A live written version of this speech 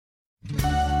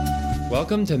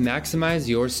Welcome to Maximize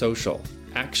Your Social,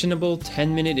 actionable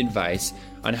 10-minute advice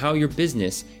on how your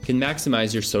business can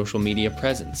maximize your social media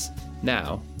presence.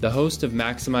 Now, the host of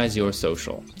Maximize Your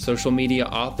Social, social media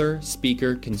author,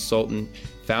 speaker, consultant,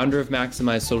 founder of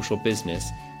Maximize Social Business,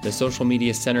 the Social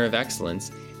Media Center of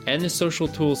Excellence, and the Social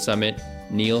Tools Summit,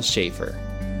 Neal Schaffer.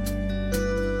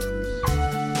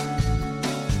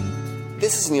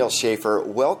 This is Neal Schaffer.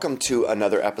 Welcome to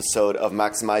another episode of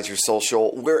Maximize Your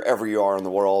Social, wherever you are in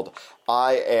the world.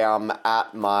 I am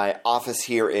at my office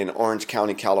here in Orange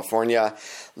County, California.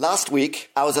 Last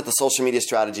week, I was at the Social Media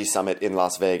Strategy Summit in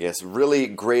Las Vegas. Really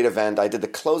great event. I did the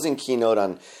closing keynote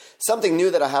on something new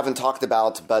that I haven't talked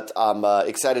about, but I'm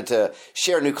excited to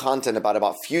share new content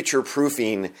about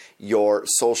future-proofing your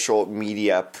social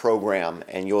media program,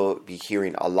 and you'll be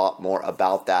hearing a lot more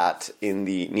about that in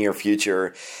the near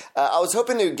future. I was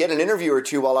hoping to get an interview or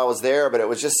two while I was there, but it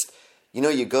was just,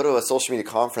 you go to a social media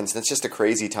conference and it's just a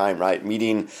crazy time, right?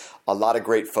 Meeting a lot of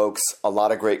great folks, a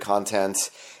lot of great content.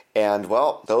 And,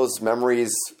 well, those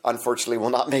memories, unfortunately, will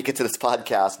not make it to this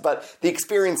podcast. But the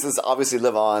experiences obviously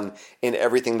live on in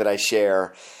everything that I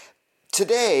share.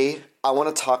 Today, I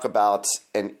want to talk about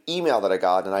an email that I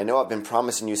got. And I know I've been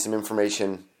promising you some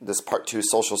information, this Part 2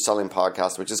 Social Selling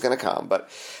podcast, which is going to come. But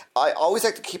I always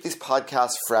like to keep these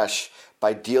podcasts fresh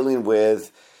by dealing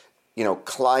with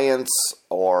clients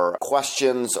or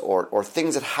questions or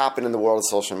things that happen in the world of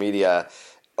social media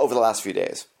over the last few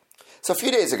days. So a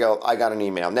few days ago, I got an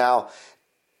email. Now,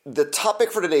 the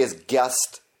topic for today is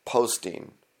guest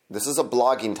posting. This is a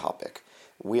blogging topic.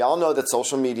 We all know that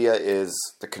social media is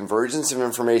the convergence of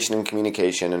information and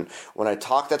communication. And when I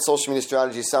talked at Social Media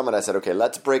Strategy Summit, I said, okay,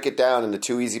 let's break it down into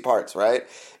two easy parts, right?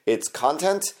 It's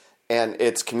content and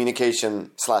it's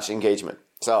communication/engagement.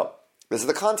 So this is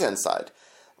the content side.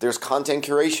 There's content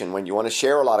curation when you want to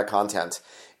share a lot of content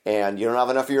and you don't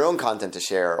have enough of your own content to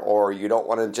share, or you don't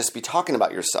want to just be talking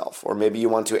about yourself, or maybe you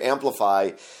want to amplify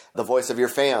the voice of your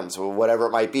fans, or whatever it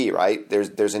might be, right?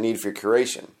 There's a need for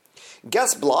curation.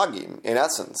 Guest blogging, in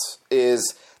essence,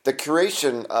 is the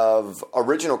curation of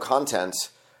original content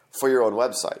for your own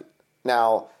website.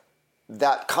 Now,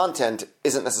 that content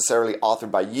isn't necessarily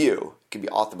authored by you. It can be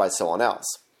authored by someone else.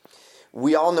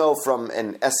 We all know from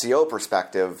an SEO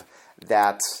perspective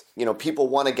that people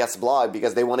want to guest blog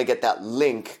because they want to get that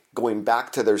link going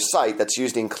back to their site that's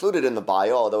usually included in the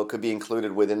bio, although it could be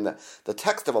included within the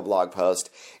text of a blog post.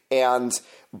 And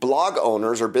blog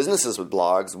owners or businesses with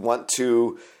blogs want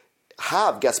to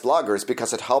have guest bloggers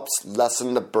because it helps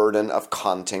lessen the burden of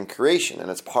content creation.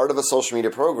 And as part of a social media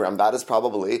program, that is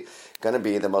probably going to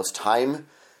be the most time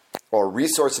or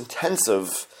resource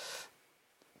intensive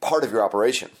part of your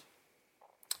operation.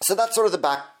 So that's sort of the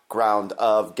background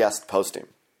of guest posting.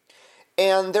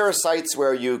 And there are sites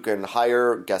where you can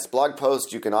hire guest blog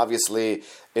posts. You can obviously,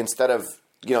 instead of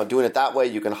doing it that way,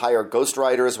 you can hire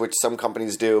ghostwriters, which some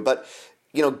companies do. But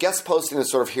guest posting is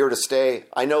sort of here to stay.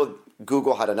 I know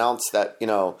Google had announced that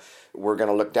we're going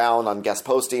to look down on guest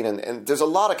posting, and there's a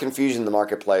lot of confusion in the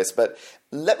marketplace. But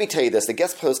let me tell you this: the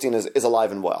guest posting is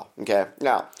alive and well. Okay,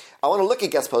 now I want to look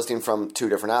at guest posting from two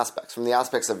different aspects. From the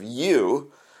aspects of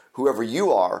you, whoever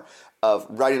you are, of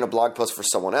writing a blog post for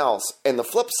someone else, and the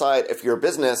flip side, if you're a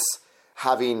business,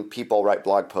 having people write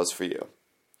blog posts for you.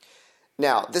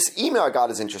 Now, this email I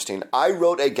got is interesting. I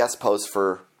wrote a guest post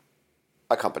for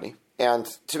a company, and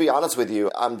to be honest with you,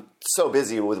 I'm so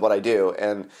busy with what I do,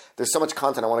 and there's so much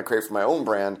content I want to create for my own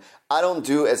brand, I don't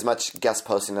do as much guest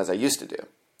posting as I used to do.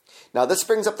 Now, this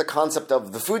brings up the concept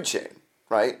of the food chain,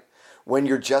 right? When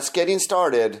you're just getting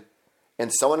started,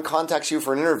 and someone contacts you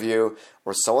for an interview,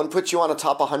 or someone puts you on a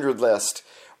top 100 list,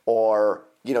 or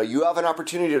you have an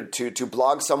opportunity to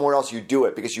blog somewhere else, you do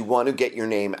it because you want to get your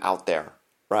name out there,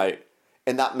 right?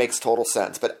 And that makes total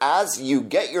sense. But as you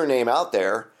get your name out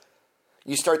there,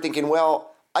 you start thinking,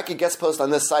 well, I could guest post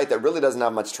on this site that really doesn't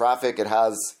have much traffic. It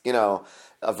has,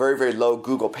 a very, very low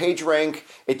Google page rank.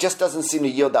 It just doesn't seem to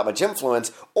yield that much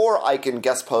influence. Or I can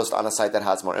guest post on a site that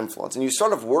has more influence. And you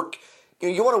sort of work,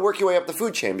 you want to work your way up the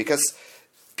food chain because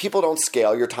people don't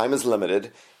scale, your time is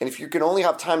limited, and if you can only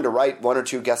have time to write one or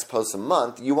two guest posts a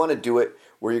month, you want to do it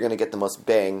where you're going to get the most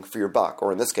bang for your buck,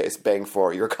 or in this case, bang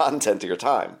for your content or your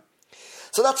time.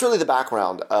 So that's really the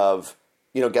background of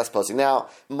guest posting. Now,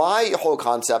 my whole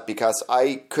concept, because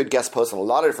I could guest post on a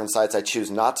lot of different sites, I choose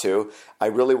not to. I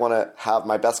really want to have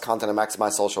my best content and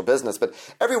maximize social business, but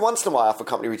every once in a while, if a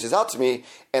company reaches out to me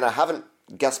and I haven't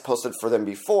guest posted for them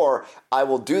before, I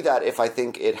will do that if I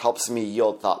think it helps me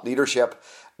yield thought leadership.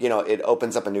 It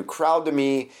opens up a new crowd to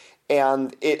me,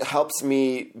 and it helps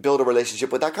me build a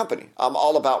relationship with that company. I'm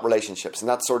all about relationships, and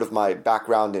that's sort of my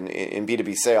background in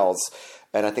B2B sales.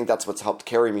 And I think that's what's helped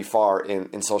carry me far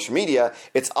in social media.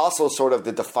 It's also sort of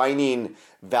the defining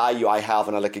value I have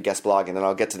when I look at guest blogging, and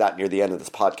I'll get to that near the end of this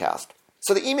podcast.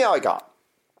 So the email I got,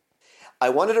 I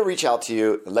wanted to reach out to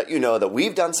you and let you know that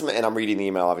we've done some, and I'm reading the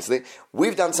email obviously,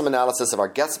 we've done some analysis of our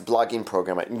guest blogging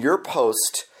program, and your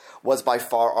post was by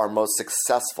far our most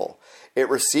successful. It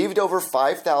received over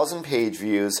 5,000 page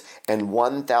views and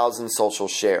 1,000 social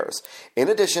shares. In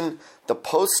addition, the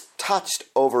post touched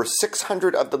over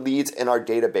 600 of the leads in our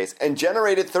database and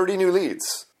generated 30 new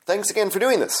leads. Thanks again for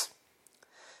doing this.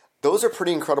 Those are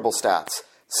pretty incredible stats.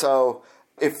 So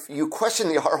if you question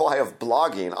the ROI of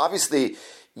blogging, obviously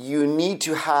you need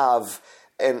to have,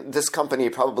 and this company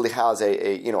probably has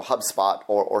a HubSpot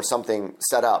or something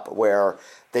set up where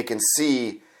they can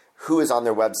see who is on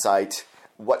their website,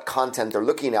 what content they're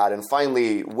looking at, and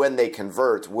finally, when they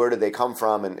convert, where do they come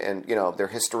from, and their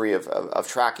history of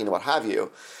tracking and what have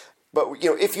you. But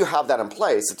if you have that in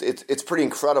place, it's pretty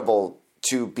incredible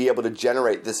to be able to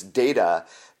generate this data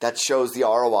that shows the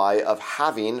ROI of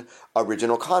having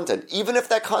original content, even if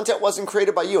that content wasn't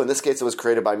created by you. In this case, it was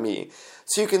created by me.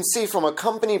 So you can see from a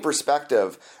company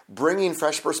perspective, bringing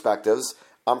fresh perspectives.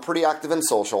 I'm pretty active in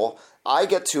social. I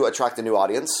get to attract a new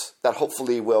audience that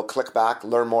hopefully will click back,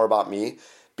 learn more about me,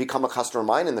 become a customer of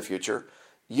mine in the future,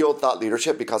 yield thought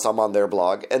leadership because I'm on their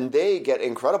blog, and they get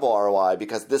incredible ROI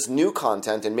because this new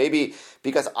content, and maybe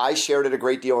because I shared it a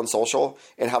great deal on social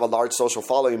and have a large social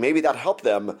following, maybe that helped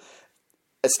them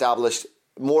establish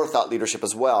more thought leadership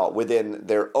as well within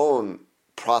their own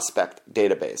prospect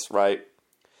database, right?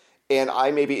 And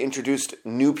I maybe introduced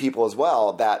new people as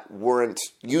well that weren't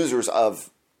users of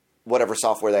whatever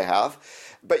software they have.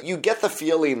 But you get the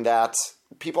feeling that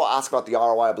people ask about the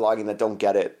ROI of blogging that don't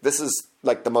get it. This is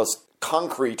like the most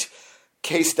concrete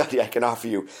case study I can offer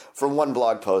you from one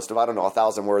blog post of,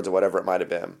 1,000 words or whatever it might have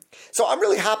been. So I'm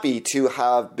really happy to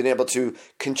have been able to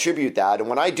contribute that. And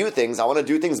when I do things, I want to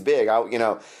do things big. I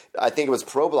think it was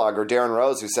ProBlogger Darren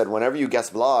Rose who said, whenever you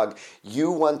guest blog, you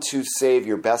want to save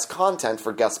your best content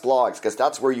for guest blogs because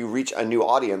that's where you reach a new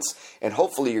audience. And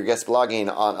hopefully you're guest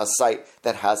blogging on a site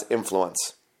that has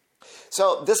influence.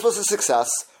 So this was a success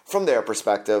from their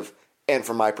perspective and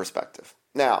from my perspective.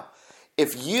 Now,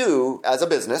 if you as a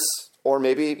business, or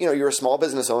maybe you're a small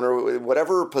business owner,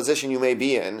 whatever position you may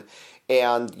be in,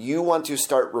 and you want to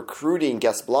start recruiting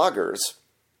guest bloggers,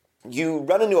 you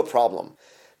run into a problem.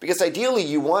 Because ideally,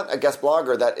 you want a guest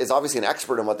blogger that is obviously an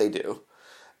expert in what they do.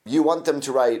 You want them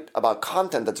to write about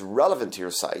content that's relevant to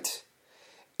your site.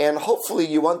 And hopefully,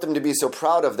 you want them to be so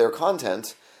proud of their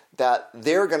content that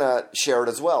they're going to share it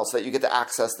as well so that you get to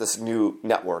access this new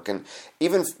network. And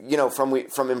even,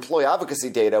 from employee advocacy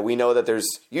data, we know that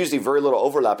there's usually very little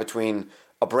overlap between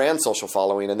a brand social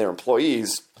following and their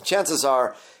employees. Chances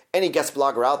are any guest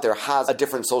blogger out there has a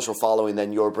different social following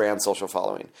than your brand social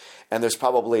following. And there's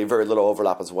probably very little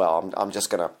overlap as well. I'm just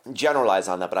going to generalize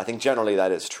on that, but I think generally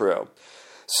that is true.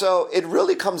 So it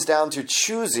really comes down to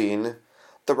choosing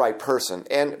the right person.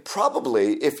 And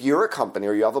probably if you're a company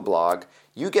or you have a blog,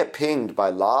 you get pinged by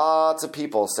lots of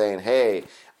people saying, hey,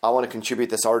 I want to contribute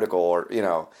this article, or,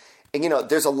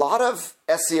 there's a lot of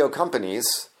SEO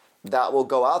companies that will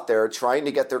go out there trying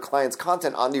to get their clients'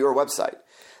 content onto your website.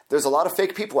 There's a lot of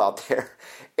fake people out there.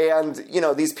 And,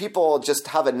 these people just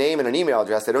have a name and an email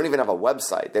address. They don't even have a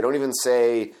website. They don't even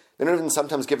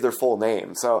sometimes give their full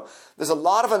name. So there's a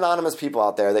lot of anonymous people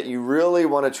out there that you really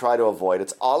want to try to avoid.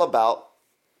 It's all about,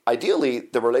 ideally,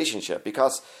 the relationship,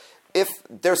 because if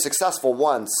they're successful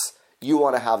once, you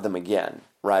want to have them again,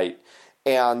 right?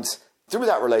 And through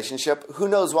that relationship, who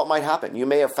knows what might happen? You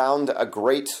may have found a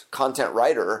great content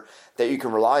writer that you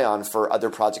can rely on for other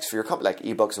projects for your company, like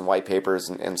ebooks and white papers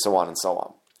and so on and so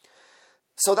on.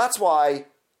 So that's why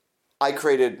I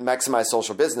created Maximize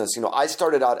Social Business. I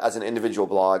started out as an individual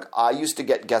blog. I used to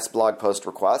get guest blog post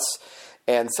requests,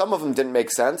 and some of them didn't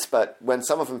make sense, but when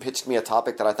some of them pitched me a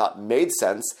topic that I thought made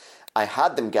sense, I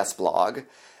had them guest blog.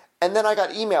 And then I got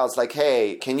emails like,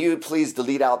 hey, can you please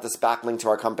delete out this backlink to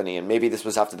our company? And maybe this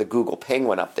was after the Google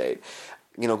Penguin update.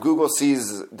 Google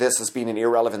sees this as being an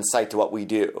irrelevant site to what we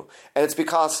do. And it's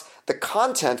because the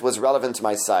content was relevant to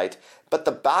my site, but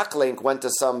the backlink went to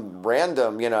some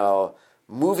random,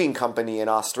 moving company in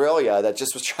Australia that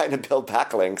just was trying to build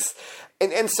backlinks.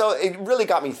 And so it really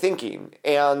got me thinking.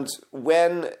 And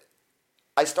when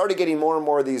I started getting more and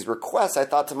more of these requests, I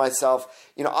thought to myself,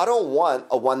 I don't want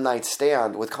a one-night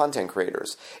stand with content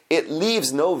creators. It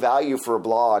leaves no value for a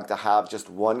blog to have just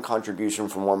one contribution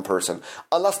from one person.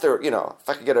 Unless they're, if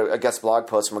I could get a guest blog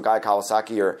post from a Guy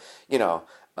Kawasaki or,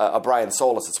 a Brian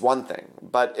Solis, it's one thing.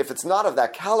 But if it's not of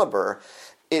that caliber,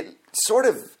 it sort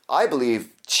of, I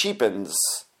believe, cheapens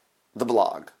the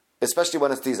blog. especially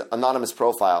when it's these anonymous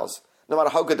profiles. No matter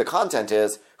how good the content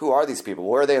is, who are these people?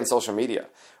 Where are they in social media?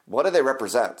 What do they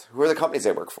represent? Who are the companies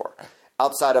they work for?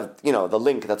 Outside of, the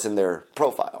link that's in their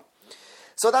profile.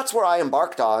 So that's where I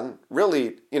embarked on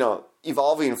really,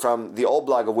 evolving from the old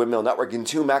blog of Windmill Networking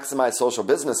to Maximize Social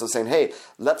Business of saying, hey,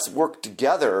 let's work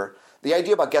together. The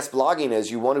idea about guest blogging is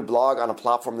you want to blog on a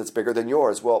platform that's bigger than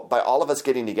yours. Well, by all of us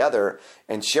getting together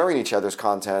and sharing each other's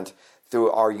content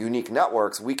through our unique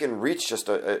networks, we can reach just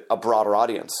a broader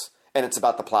audience. And it's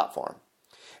about the platform.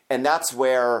 And that's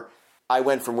where I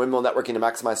went from Windmill Networking to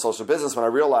Maximize Social Business when I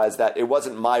realized that it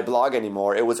wasn't my blog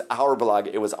anymore. It was our blog.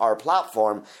 It was our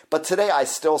platform. But today I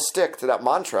still stick to that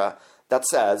mantra that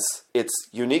says it's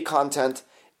unique content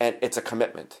and it's a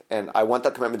commitment. And I want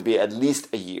that commitment to be at least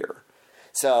a year.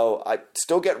 So I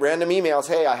still get random emails.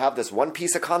 Hey, I have this one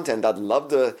piece of content I'd love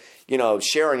to,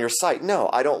 share on your site. No,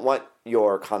 I don't want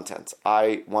your content.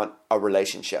 I want a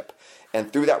relationship.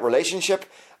 And through that relationship,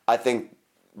 I think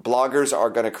bloggers are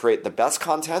going to create the best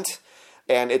content,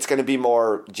 and it's going to be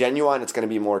more genuine. It's going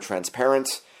to be more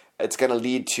transparent. It's going to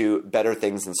lead to better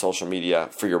things in social media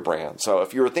for your brand. So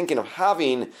if you were thinking of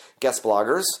having guest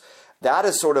bloggers, that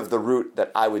is sort of the route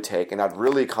that I would take, and I'd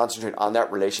really concentrate on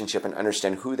that relationship and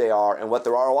understand who they are and what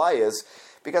their ROI is,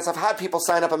 because I've had people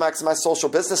sign up and Maximize Social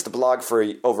Business to blog for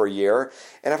over a year,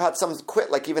 and I've had some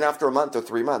quit like even after a month or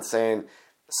 3 months saying,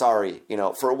 sorry,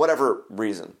 for whatever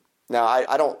reason. Now,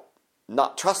 I don't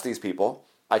not trust these people.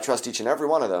 I trust each and every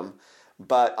one of them.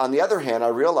 But on the other hand, I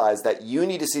realize that you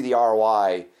need to see the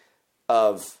ROI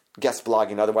of guest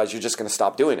blogging. Otherwise, you're just going to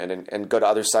stop doing it and go to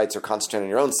other sites or concentrate on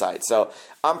your own site. So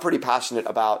I'm pretty passionate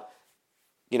about,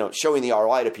 showing the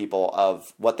ROI to people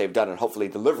of what they've done and hopefully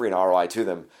delivering ROI to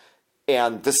them.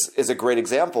 And this is a great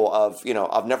example of,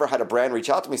 I've never had a brand reach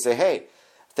out to me and say, hey,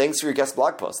 thanks for your guest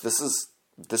blog post. This is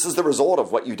the result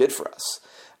of what you did for us,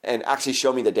 and actually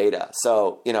show me the data.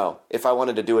 So, if I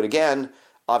wanted to do it again,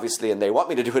 obviously, and they want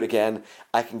me to do it again,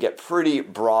 I can get pretty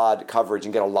broad coverage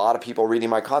and get a lot of people reading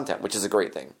my content, which is a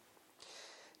great thing.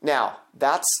 Now,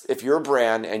 that's if you're a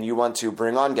brand and you want to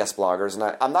bring on guest bloggers.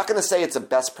 And I'm not going to say it's a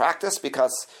best practice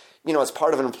because, as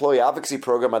part of an employee advocacy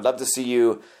program, I'd love to see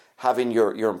you having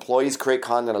your employees create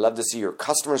content. I'd love to see your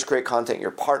customers create content,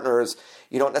 your partners.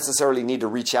 You don't necessarily need to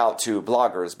reach out to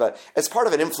bloggers. But as part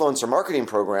of an influencer marketing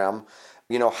program,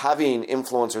 having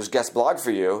influencers guest blog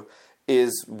for you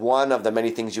is one of the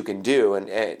many things you can do. And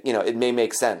it may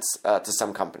make sense to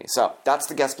some companies. So that's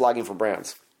the guest blogging for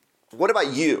brands. What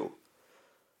about you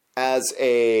as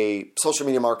a social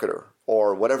media marketer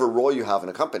or whatever role you have in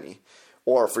a company,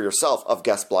 or for yourself of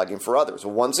guest blogging for others?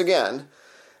 Once again,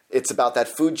 it's about that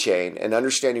food chain and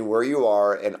understanding where you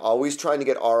are and always trying to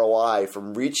get ROI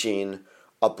from reaching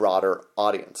a broader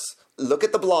audience. Look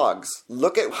at the blogs.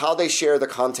 Look at how they share the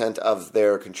content of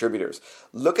their contributors.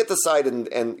 Look at the site and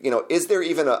is there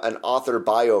even an author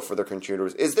bio for their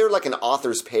contributors? Is there like an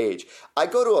author's page? I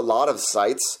go to a lot of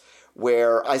sites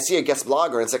where I see a guest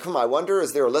blogger and it's like, I wonder,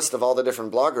 is there a list of all the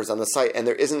different bloggers on the site? And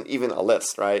there isn't even a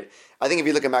list, right? I think if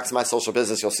you look at Maximize Social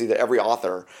Business, you'll see that every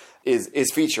author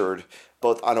is featured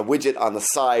both on a widget on the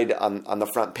side, on the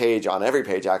front page, on every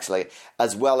page actually,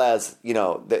 as well as,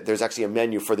 there's actually a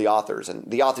menu for the authors. And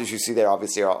the authors you see there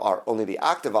obviously are only the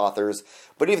active authors,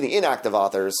 but even the inactive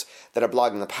authors that have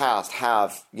blogged in the past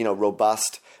have,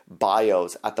 robust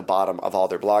bios at the bottom of all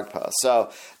their blog posts. So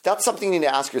that's something you need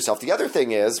to ask yourself. The other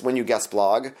thing is, when you guest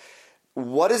blog,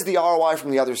 what is the ROI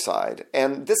from the other side?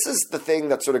 And this is the thing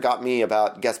that sort of got me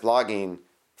about guest blogging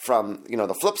from,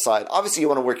 the flip side. Obviously, you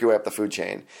want to work your way up the food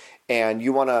chain and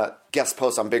you want to guest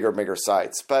post on bigger and bigger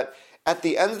sites. But at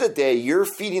the end of the day, you're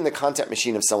feeding the content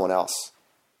machine of someone else,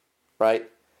 right?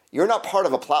 You're not part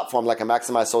of a platform like a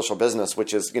Maximize Social Business,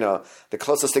 which is, the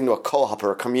closest thing to a co-op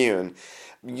or a commune.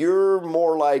 You're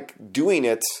more like doing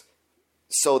it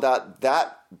so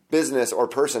that business or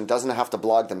person doesn't have to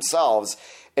blog themselves.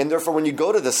 And therefore, when you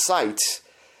go to the site,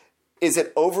 is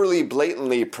it overly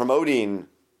blatantly promoting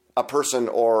a person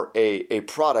or a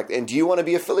product? And do you want to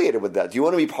be affiliated with that? Do you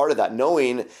want to be part of that,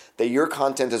 knowing that your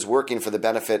content is working for the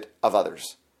benefit of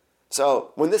others?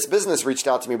 So when this business reached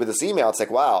out to me with this email, it's like,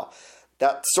 wow,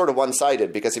 that's sort of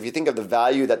one-sided, because if you think of the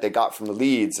value that they got from the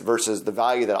leads versus the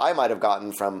value that I might have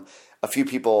gotten from a few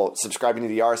people subscribing to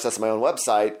the RSS on my own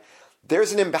website,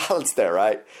 there's an imbalance there,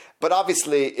 right? But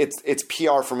obviously it's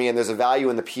PR for me, and there's a value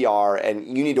in the PR, and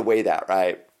you need to weigh that,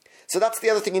 right? So that's the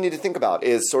other thing you need to think about,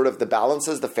 is sort of the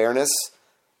balances, the fairness,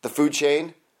 the food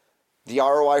chain, the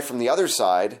ROI from the other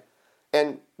side,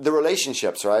 and the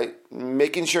relationships, right?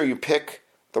 Making sure you pick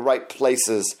the right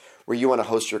places where you want to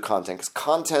host your content, because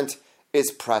content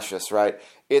is precious, right?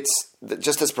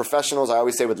 just as professionals, I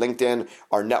always say with LinkedIn,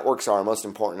 our networks are our most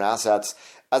important assets.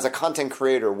 As a content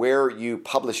creator, where you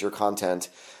publish your content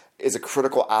is a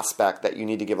critical aspect that you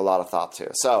need to give a lot of thought to.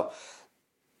 So,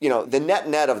 the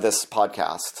net of this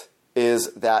podcast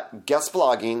is that guest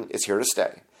blogging is here to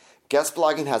stay. Guest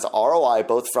blogging has ROI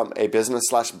both from a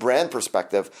business/brand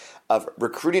perspective of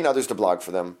recruiting others to blog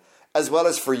for them, as well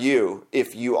as for you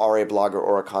if you are a blogger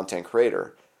or a content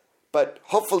creator. But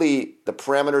hopefully the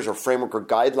parameters or framework or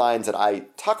guidelines that I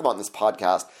talk about in this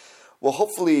podcast will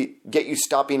hopefully get you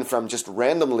stopping from just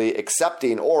randomly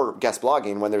accepting or guest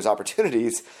blogging when there's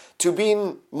opportunities to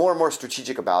being more and more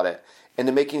strategic about it and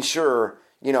to making sure,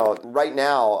 right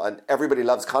now everybody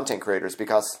loves content creators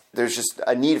because there's just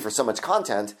a need for so much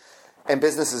content, and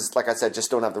businesses, like I said, just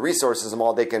don't have the resources, and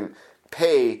while they can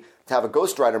pay to have a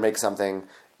ghostwriter make something,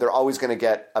 they're always going to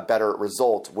get a better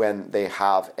result when they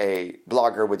have a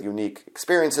blogger with unique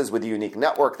experiences, with a unique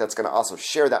network that's going to also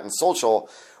share that in social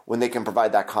when they can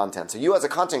provide that content. So you as a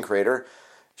content creator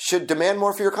should demand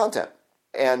more for your content.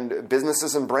 And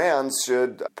businesses and brands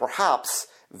should perhaps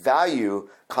value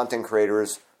content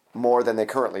creators more than they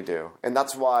currently do. And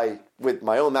that's why with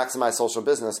my own Maximize Social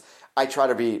business, I try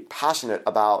to be passionate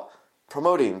about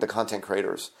promoting the content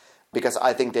creators because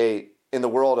I think they, in the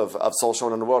world of social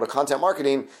and in the world of content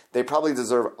marketing, they probably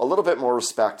deserve a little bit more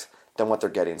respect than what they're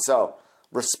getting. So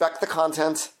respect the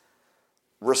content,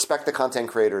 respect the content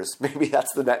creators. Maybe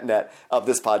that's the net of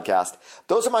this podcast.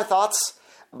 Those are my thoughts.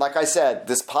 Like I said,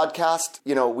 this podcast,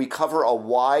 we cover a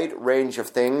wide range of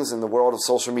things in the world of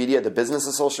social media, the business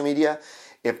of social media.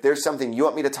 If there's something you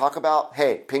want me to talk about,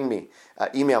 hey, ping me,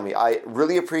 email me. I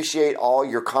really appreciate all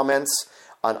your comments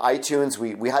on iTunes.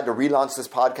 We had to relaunch this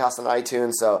podcast on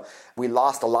iTunes, so we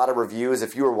lost a lot of reviews.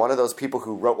 If you were one of those people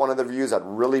who wrote one of the reviews, I'd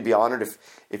really be honored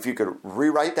if you could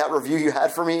rewrite that review you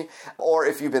had for me, or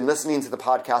if you've been listening to the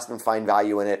podcast and find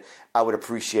value in it, I would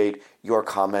appreciate your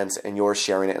comments and your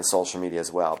sharing it in social media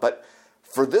as well. But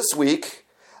for this week,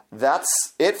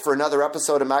 that's it for another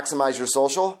episode of Maximize Your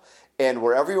Social, and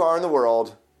wherever you are in the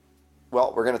world,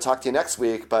 well, we're going to talk to you next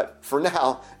week, but for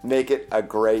now, make it a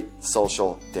great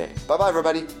social day. Bye-bye,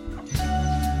 everybody.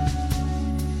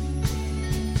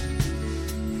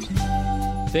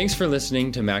 Thanks for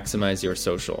listening to Maximize Your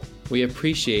Social. We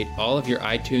appreciate all of your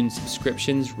iTunes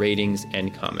subscriptions, ratings,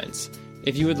 and comments.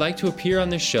 If you would like to appear on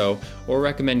this show or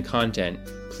recommend content,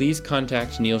 please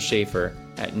contact Neil Schaefer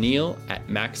at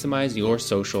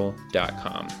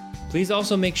neil@maximizeyoursocial.com. Please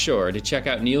also make sure to check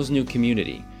out Neil's new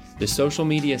community, the Social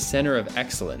Media Center of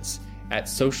Excellence, at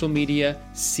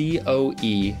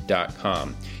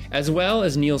socialmediacoe.com, as well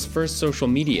as Neil's first social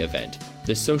media event,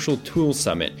 the Social Tools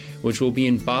Summit, which will be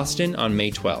in Boston on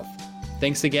May 12th.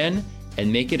 Thanks again,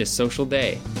 and make it a social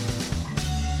day.